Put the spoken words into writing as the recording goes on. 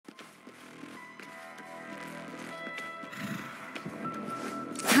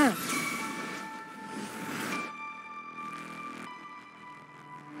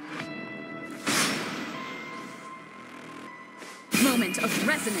embodiment of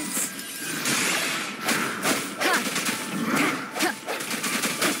resonance.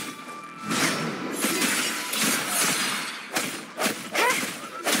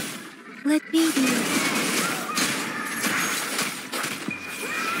 Let me be.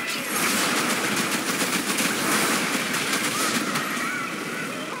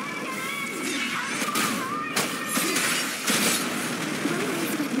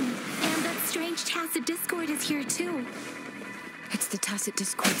 And that strange tacit discord is here too. It's the tacit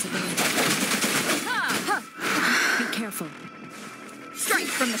discord's ability. Be careful. Strike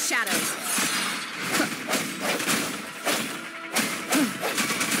from the shadows.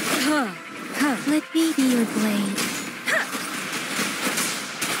 Let me be your blade.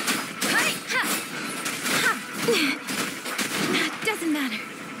 Doesn't matter.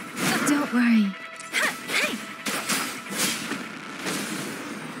 Don't worry.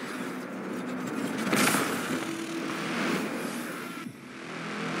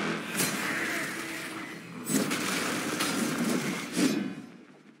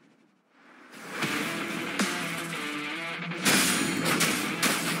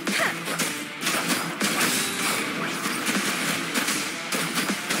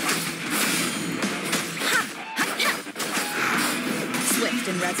 Swift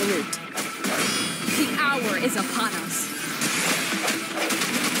and resolute. The hour is upon us.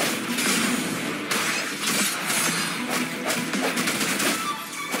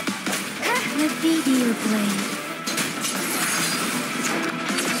 Let me be your blade.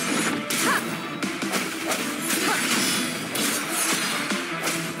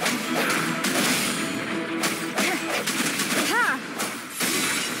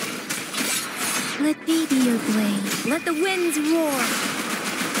 Let me be your blade. Let the winds roar.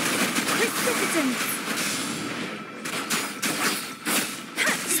 Precipitance.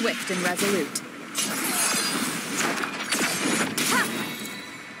 Swift and resolute.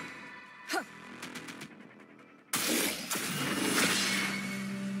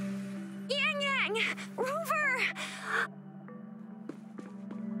 Yang! Rover!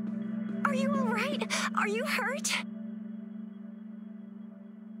 Are you all right? Are you hurt?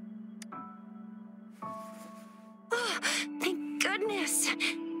 Oh, thank goodness.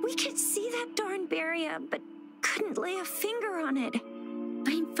 We could see that darn barrier, but couldn't lay a finger on it.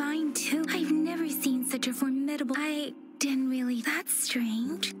 I'm fine too. I've never seen such a formidable... I didn't really... That's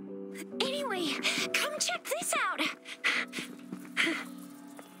strange. Anyway, come check this out.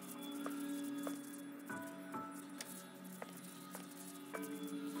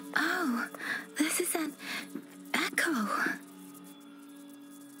 Oh, this is an echo.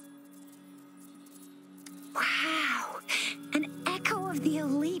 Wow, an echo of the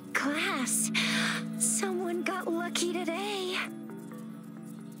elite class. Someone got lucky today.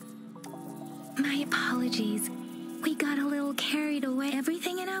 My apologies. We got a little carried away.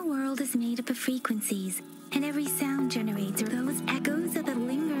 Everything in our world is made up of frequencies, and every sound generates those echoes of the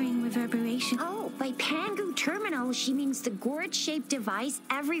lingering reverberation. Oh, by Pangu Terminal, she means the gourd-shaped device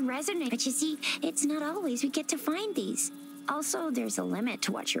every resonator. But you see, it's not always we get to find these. Also, there's a limit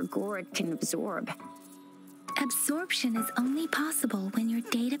to what your gourd can absorb. Absorption is only possible when your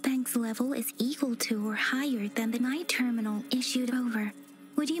databank's level is equal to or higher than the My Terminal issued over.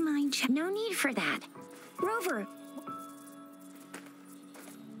 Would you mind checking? No need for that. Rover.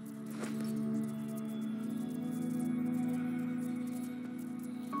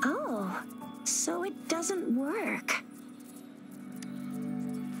 Oh, so it doesn't work.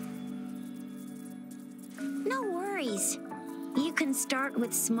 No worries. You can start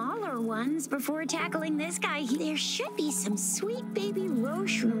with smaller ones before tackling this guy. There should be some sweet baby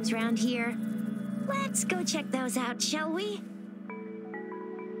roche rooms around here. Let's go check those out, shall we?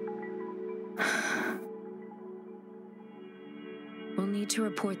 We'll need to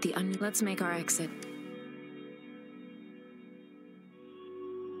report the Let's make our exit.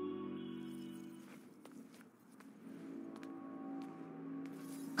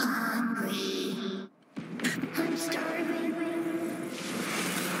 Hungry. I'm starving.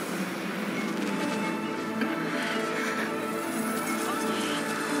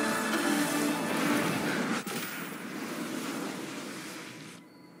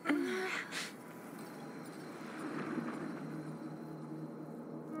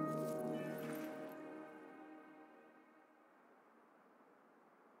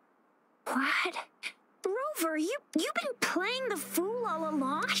 What? Rover, you've been playing the fool all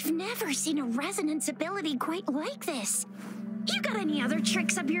along? I've never seen a resonance ability quite like this. You got any other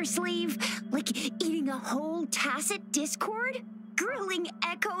tricks up your sleeve? Like eating a whole tacit discord? Grilling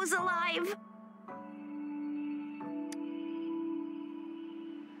echoes alive?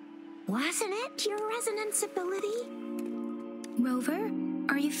 Wasn't it your resonance ability? Rover,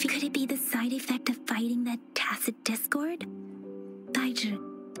 could it be the side effect of fighting that tacit discord? Baizhi,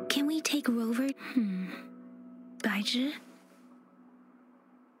 can we take Rover? Baizhi?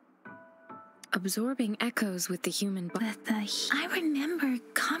 Absorbing echoes with the human body. I remember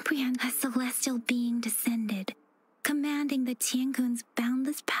comprehend a celestial being descended, commanding the Tiankun's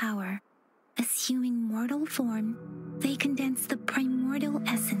boundless power. Assuming mortal form, they condensed the primordial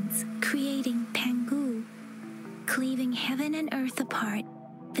essence, creating Pangu. Cleaving heaven and earth apart,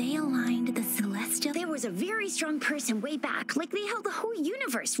 they aligned the celestial... There was a very strong person way back, like they held the whole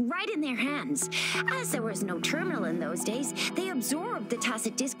universe right in their hands. As there was no terminal in those days, they absorbed the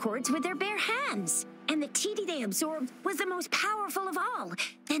tacit discords with their bare hands. And the TD they absorbed was the most powerful of all.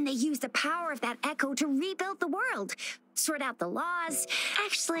 Then they used the power of that echo to rebuild the world, sort out the laws.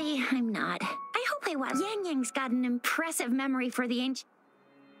 Actually, I'm not. I hope I was. Yang Yang's got an impressive memory for the ancient...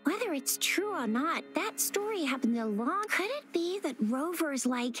 Whether it's true or not, that story happened a long... Could it be that Rover's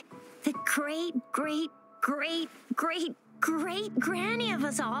like the great granny of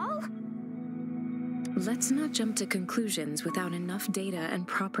us all? Let's not jump to conclusions without enough data and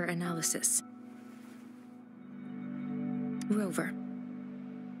proper analysis. Rover.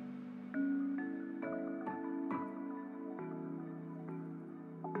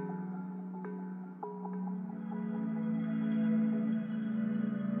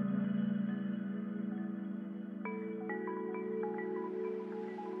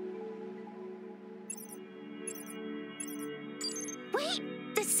 Wait!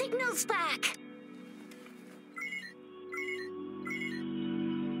 The signal's back!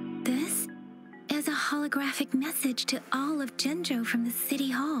 This is a holographic message to all of Jinzhou from the City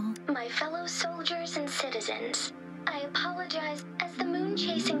Hall. My fellow soldiers and citizens, I apologize. As the Moon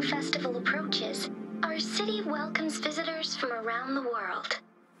Chasing Festival approaches, our city welcomes visitors from around the world.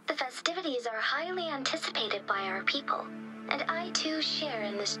 The festivities are highly anticipated by our people, and I too share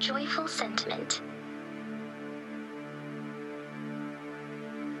in this joyful sentiment.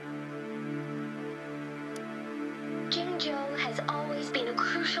 Jinzhou has always been a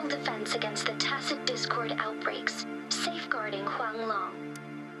crucial defense against the tacit discord outbreaks, safeguarding Huanglong.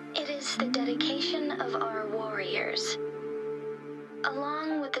 It is the dedication of our warriors,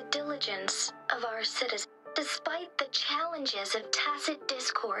 along with the diligence of our citizens. Despite the challenges of tacit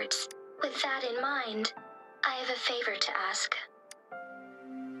discords, with that in mind, I have a favor to ask.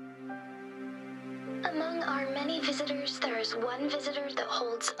 Among our many visitors, there is one visitor that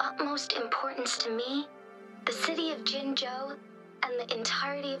holds utmost importance to me, the city of Jinzhou, and the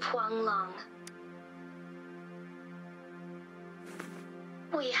entirety of Huanglong.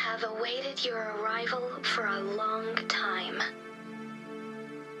 We have awaited your arrival for a long time.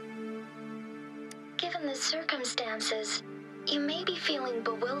 Given the circumstances, you may be feeling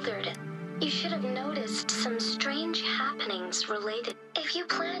bewildered. You should have noticed some strange happenings related. If you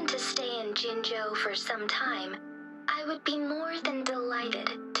plan to stay in Jinzhou for some time, I would be more than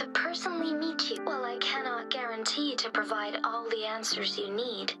delighted to personally meet you. While I cannot guarantee to provide all the answers you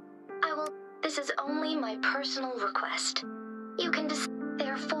need, this is only my personal request. You can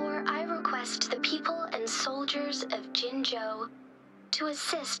therefore, I request the people and soldiers of Jinzhou to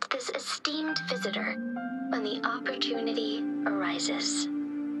assist this esteemed visitor when the opportunity arises.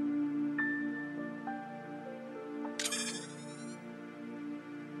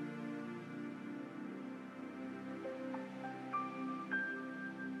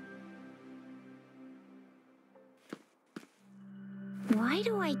 Why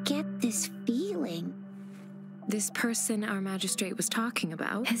do I get this feeling? This person our magistrate was talking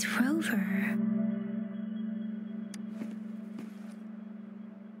about As Rover.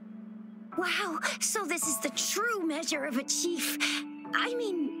 Wow, so this is the true measure of a chief.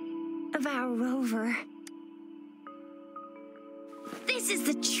 Of our Rover. This is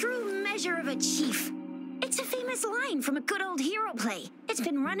the true measure of a chief. It's a famous line from a good old hero play. It's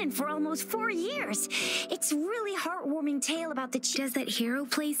been running for almost 4 years. It's really heartwarming tale about the Does that hero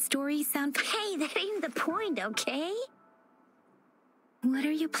play story sound... Hey, that ain't the point, okay? What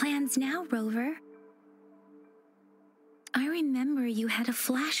are your plans now, Rover? I remember you had a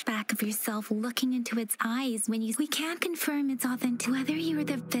flashback of yourself looking into its eyes when you... We can't confirm its authenticity. Whether you were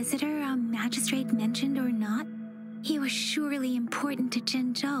the visitor our magistrate mentioned or not, you are surely important to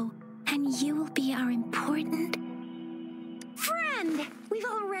Jinzhou, and you will be our important... Friend! We've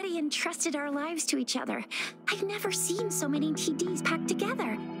already entrusted our lives to each other. I've never seen so many TDs packed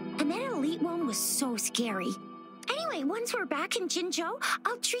together. And that elite one was so scary. Anyway, once we're back in Jinzhou,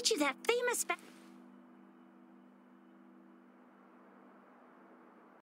 I'll treat you that famous...